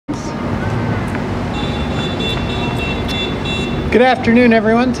Good afternoon,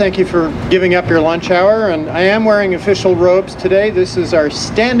 everyone. Thank you for giving up your lunch hour. And I am wearing official robes today. This is our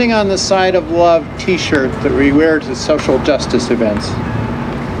Standing on the Side of Love t-shirt that we wear to social justice events.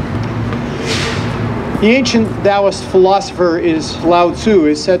 The ancient Taoist philosopher Lao Tzu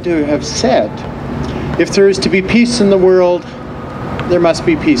is said to have said, "If there is to be peace in the world, there must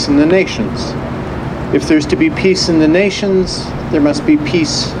be peace in the nations. If there's to be peace in the nations, there must be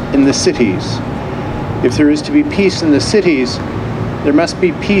peace in the cities. If there is to be peace in the cities, there must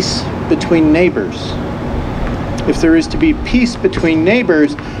be peace between neighbors. If there is to be peace between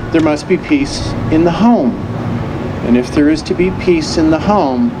neighbors, there must be peace in the home. And if there is to be peace in the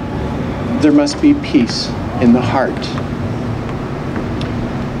home, there must be peace in the heart."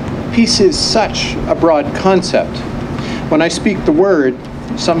 Peace is such a broad concept. When I speak the word,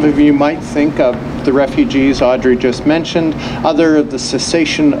 some of you might think of the refugees Audrey just mentioned, other of the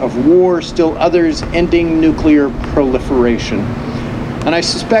cessation of war, still others ending nuclear proliferation. And I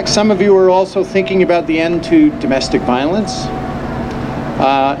suspect some of you are also thinking about the end to domestic violence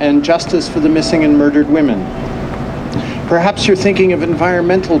and justice for the missing and murdered women. Perhaps you're thinking of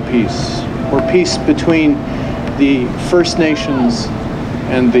environmental peace, or peace between the First Nations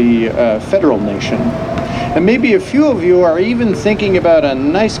and the federal nation. And maybe a few of you are even thinking about a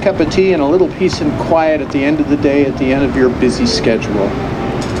nice cup of tea and a little peace and quiet at the end of the day, at the end of your busy schedule.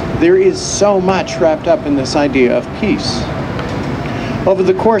 There is so much wrapped up in this idea of peace. Over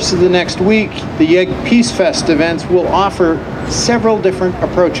the course of the next week, the Yeg Peace Fest events will offer several different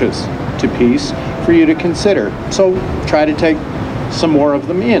approaches to peace for you to consider. So try to take some more of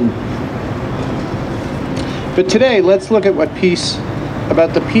them in. But today, let's look at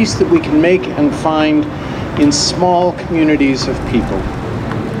about the peace that we can make and find in small communities of people.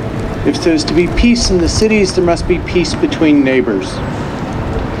 If there's to be peace in the cities, there must be peace between neighbors.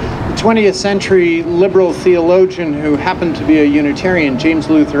 The 20th century liberal theologian who happened to be a Unitarian, James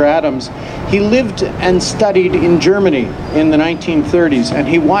Luther Adams, he lived and studied in Germany in the 1930s, and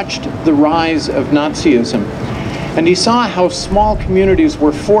he watched the rise of Nazism. And he saw how small communities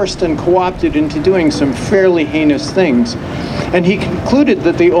were forced and co-opted into doing some fairly heinous things. And he concluded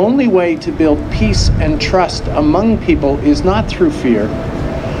that the only way to build peace and trust among people is not through fear,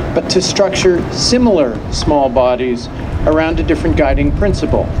 but to structure similar small bodies around a different guiding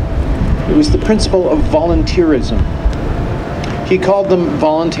principle. It was the principle of volunteerism. He called them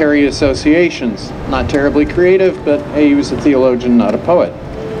voluntary associations. Not terribly creative, but he was a theologian, not a poet.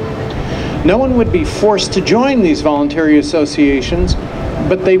 No one would be forced to join these voluntary associations,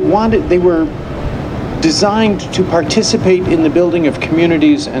 but they were designed to participate in the building of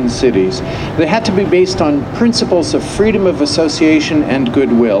communities and cities. They had to be based on principles of freedom of association and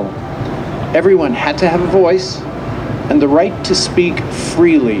goodwill. Everyone had to have a voice and the right to speak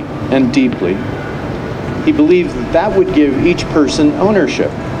freely and deeply. He believed that would give each person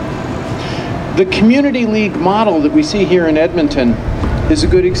ownership. The community league model that we see here in Edmonton is a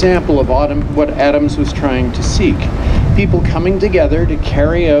good example of what Adams was trying to seek. People coming together to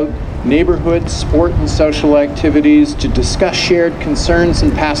carry out neighborhood, sport, and social activities, to discuss shared concerns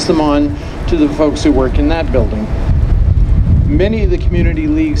and pass them on to the folks who work in that building. Many of the community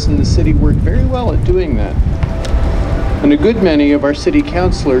leagues in the city work very well at doing that. And a good many of our city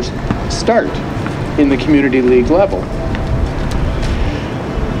councilors start in the community league level.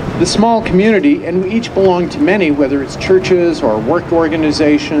 The small community, and we each belong to many, whether it's churches or work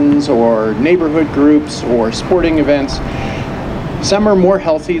organizations or neighborhood groups or sporting events. Some are more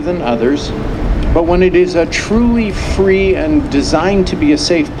healthy than others, but when it is a truly free and designed to be a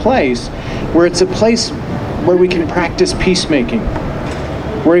safe place, where it's a place where we can practice peacemaking,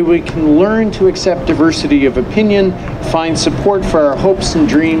 where we can learn to accept diversity of opinion, find support for our hopes and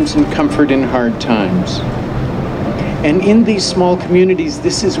dreams, and comfort in hard times. And in these small communities,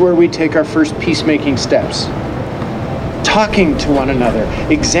 this is where we take our first peacemaking steps. Talking to one another,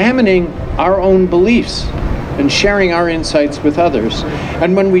 examining our own beliefs, and sharing our insights with others.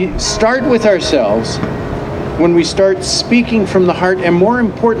 And when we start with ourselves, when we start speaking from the heart, and more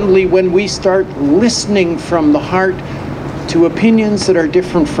importantly, when we start listening from the heart to opinions that are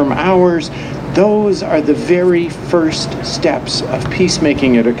different from ours, those are the very first steps of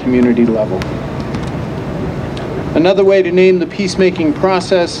peacemaking at a community level. Another way to name the peacemaking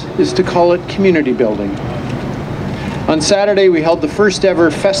process is to call it community building. On Saturday, we held the first ever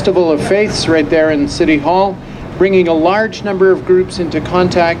Festival of Faiths right there in City Hall, bringing a large number of groups into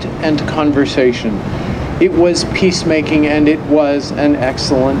contact and conversation. It was peacemaking, and it was an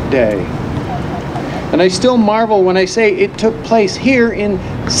excellent day. And I still marvel when I say it took place here in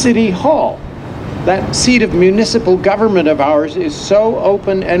City Hall. That seat of municipal government of ours is so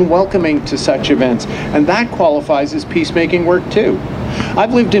open and welcoming to such events, and that qualifies as peacemaking work too.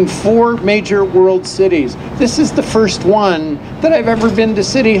 I've lived in 4 major world cities. This is the first one that I've ever been to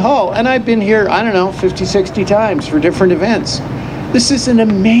City Hall, and I've been here, I don't know, 50, 60 times for different events. This is an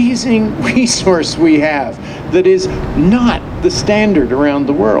amazing resource we have that is not the standard around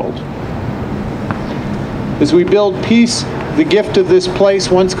the world. As we build peace, the gift of this place,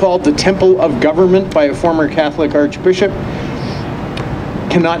 once called the Temple of Government by a former Catholic archbishop,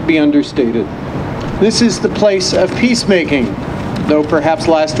 cannot be understated. This is the place of peacemaking, though perhaps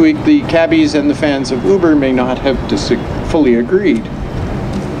last week the cabbies and the fans of Uber may not have fully agreed.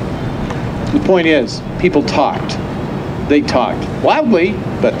 The point is, people talked. They talked loudly,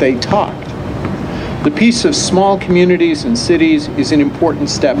 but they talked. The peace of small communities and cities is an important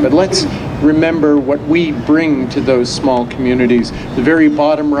step, but let's remember what we bring to those small communities. The very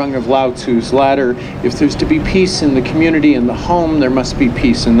bottom rung of Lao Tzu's ladder. If there's to be peace in the community and the home, there must be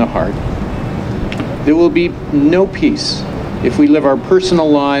peace in the heart. There will be no peace if we live our personal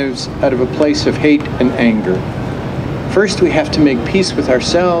lives out of a place of hate and anger. First, we have to make peace with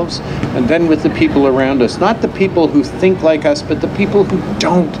ourselves, and then with the people around us. Not the people who think like us, but the people who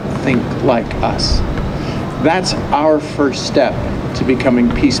don't think like us. That's our first step to becoming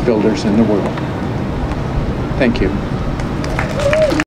peace builders in the world. Thank you.